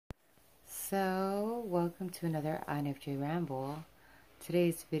So, welcome to another INFJ Ramble.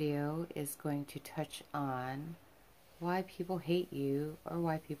 Today's video is going to touch on why people hate you or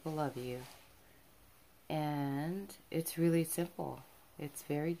why people love you. And it's really simple. It's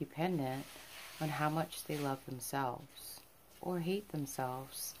very dependent on how much they love themselves or hate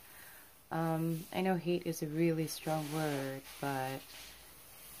themselves. I know hate is a really strong word, but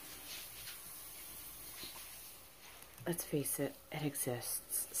let's face it, it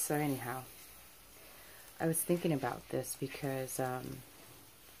exists. So anyhow, I was thinking about this because I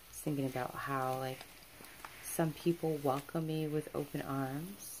was thinking about how some people welcome me with open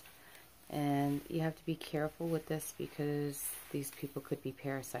arms, and you have to be careful with this because these people could be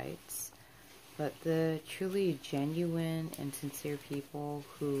parasites. But the truly genuine and sincere people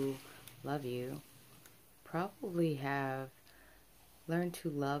who love you probably have learned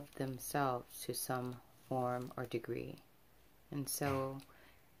to love themselves to some form or degree. And so,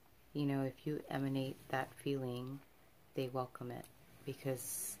 you know, if you emanate that feeling, they welcome it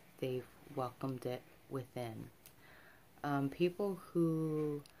because they've welcomed it within. People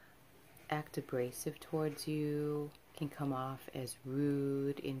who act abrasive towards you can come off as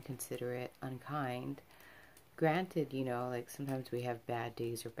rude, inconsiderate, unkind. Granted, you know, like sometimes we have bad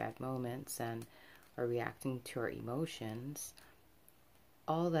days or bad moments and are reacting to our emotions.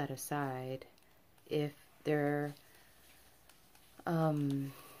 All that aside, if they're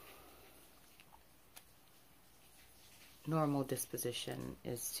normal disposition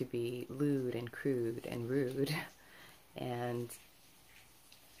is to be lewd and crude and rude and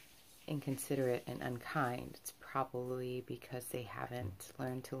inconsiderate and unkind, it's probably because they haven't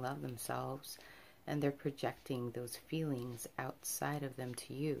learned to love themselves and they're projecting those feelings outside of them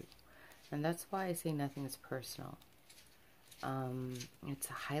to you. And that's why I say nothing is personal. It's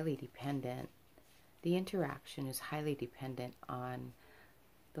highly dependent. The interaction is highly dependent on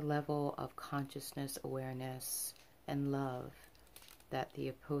the level of consciousness, awareness, and love that the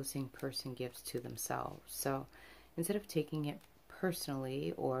opposing person gives to themselves. So instead of taking it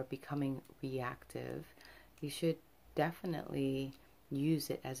personally or becoming reactive, you should definitely use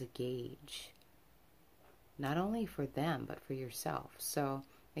it as a gauge, not only for them, but for yourself. So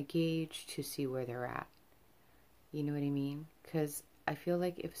a gauge to see where they're at. You know what I mean? Because I feel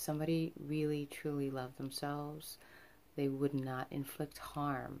like if somebody really, truly loved themselves, they would not inflict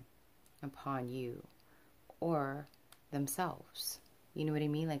harm upon you or themselves. You know what I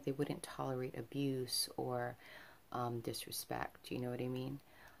mean? Like they wouldn't tolerate abuse or disrespect. You know what I mean?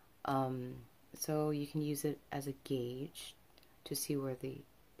 So you can use it as a gauge to see where the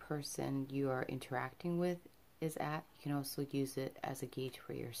person you are interacting with is at. You can also use it as a gauge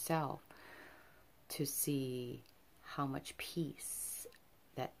for yourself to see how much peace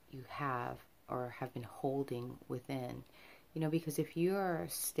that you have or have been holding within. You know, because if you are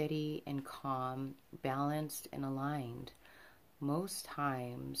steady and calm, balanced and aligned, most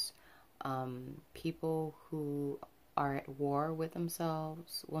times people who are at war with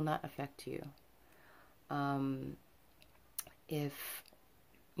themselves will not affect you. If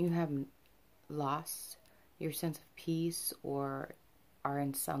you have lost your sense of peace or are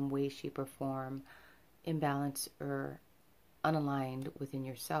in some way, shape, or form imbalanced or unaligned within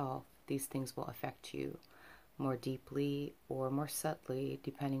yourself, these things will affect you more deeply or more subtly,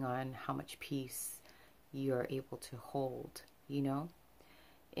 depending on how much peace you're able to hold, you know?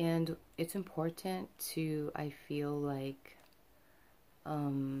 And it's important to, I feel like,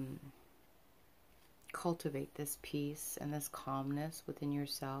 cultivate this peace and this calmness within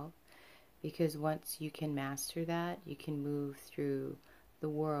yourself, because once you can master that, you can move through the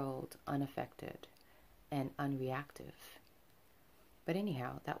world unaffected and unreactive. But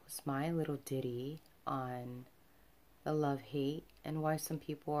anyhow, that was my little ditty on the love-hate and why some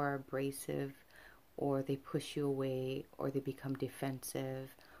people are abrasive or they push you away or they become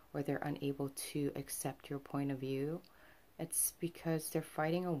defensive or they're unable to accept your point of view. It's because they're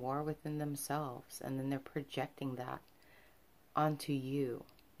fighting a war within themselves and then they're projecting that onto you.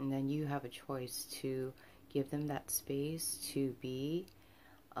 And then you have a choice to give them that space to be,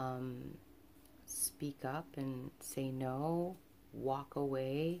 speak up and say no, walk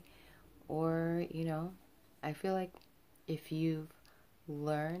away, or, you know, I feel like if you've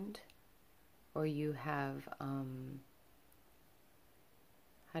learned or you have,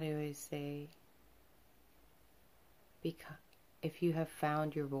 how do I say, if you have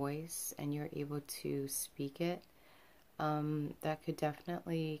found your voice and you're able to speak it, that could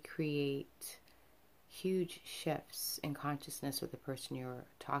definitely create huge shifts in consciousness with the person you're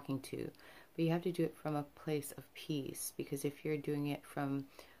talking to. But you have to do it from a place of peace, because if you're doing it from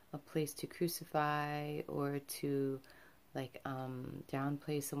a place to crucify or to like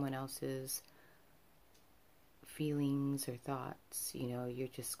downplay someone else's feelings or thoughts, you know, you're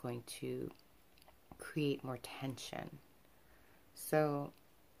just going to create more tension. So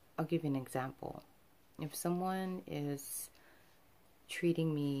I'll give you an example. If someone is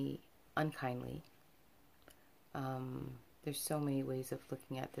treating me unkindly, there's so many ways of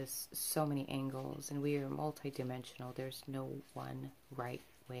looking at this, so many angles, and we are multidimensional. There's no one right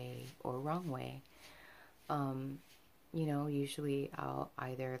way or wrong way. You know, usually I'll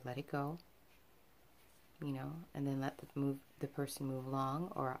either let it go, you know, and then let the person move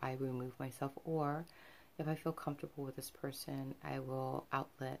along, or I remove myself, or if I feel comfortable with this person, I will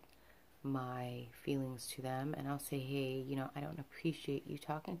outlet my feelings to them, and I'll say, hey, you know, I don't appreciate you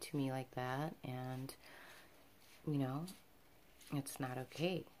talking to me like that, and, you know, it's not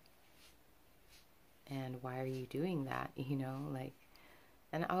okay. And why are you doing that? You know, like,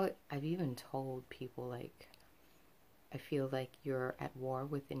 and I've even told people, like, I feel like you're at war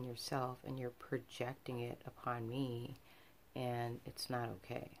within yourself and you're projecting it upon me, and it's not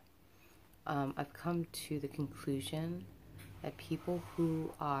okay. I've come to the conclusion that people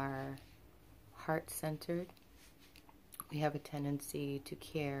who are heart-centered, we have a tendency to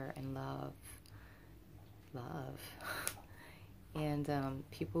care and love. And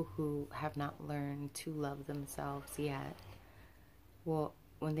people who have not learned to love themselves yet, well,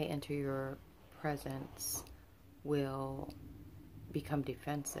 when they enter your presence, will become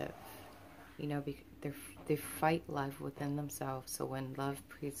defensive. You know, they fight love within themselves. So when love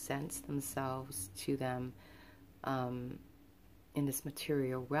presents themselves to them in this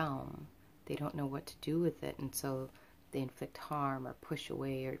material realm, they don't know what to do with it, and so they inflict harm or push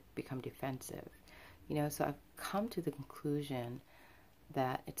away or become defensive. You know, so I've come to the conclusion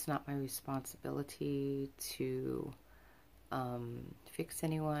that it's not my responsibility to fix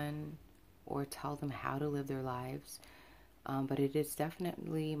anyone or tell them how to live their lives, but it is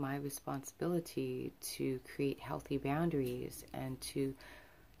definitely my responsibility to create healthy boundaries and to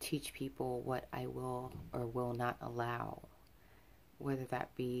teach people what I will or will not allow, whether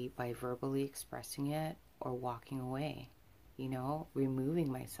that be by verbally expressing it or walking away, you know,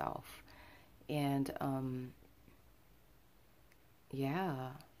 removing myself. And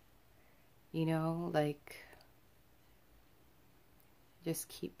yeah, you know, like, just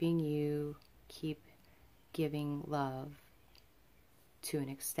keep being you, keep giving love to an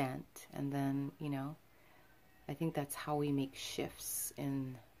extent, and then, you know, I think that's how we make shifts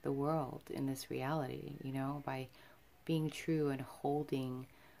in the world, in this reality, you know, by being true and holding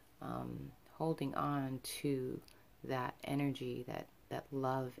on to that energy, that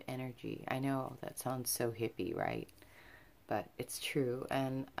love energy. I know that sounds so hippie, right? But it's true,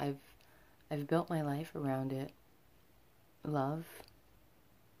 and I've built my life around it, love.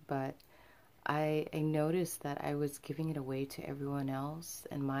 But I noticed that I was giving it away to everyone else,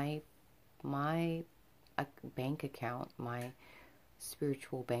 and my bank account, my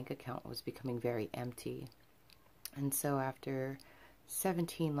spiritual bank account, was becoming very empty. And so after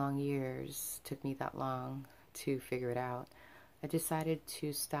 17 long years, took me that long to figure it out, I decided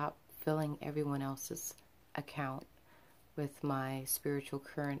to stop filling everyone else's account with my spiritual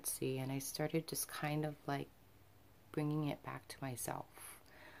currency, and I started just kind of like bringing it back to myself.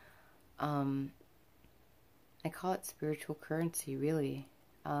 I call it spiritual currency, really.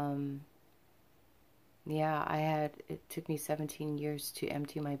 Yeah, it took me 17 years to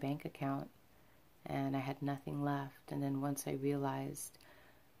empty my bank account, and I had nothing left. And then once I realized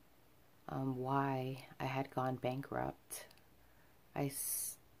why I had gone bankrupt, I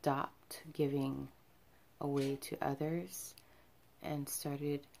stopped giving away to others and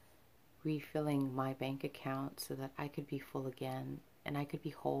started refilling my bank account so that I could be full again and I could be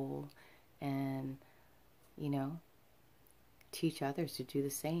whole, and, you know, teach others to do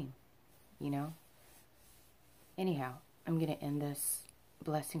the same, you know. Anyhow, I'm going to end this.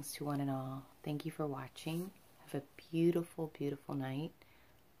 Blessings to one and all. Thank you for watching. Have a beautiful, beautiful night.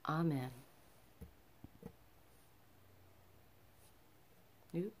 Amen.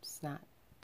 Oops, not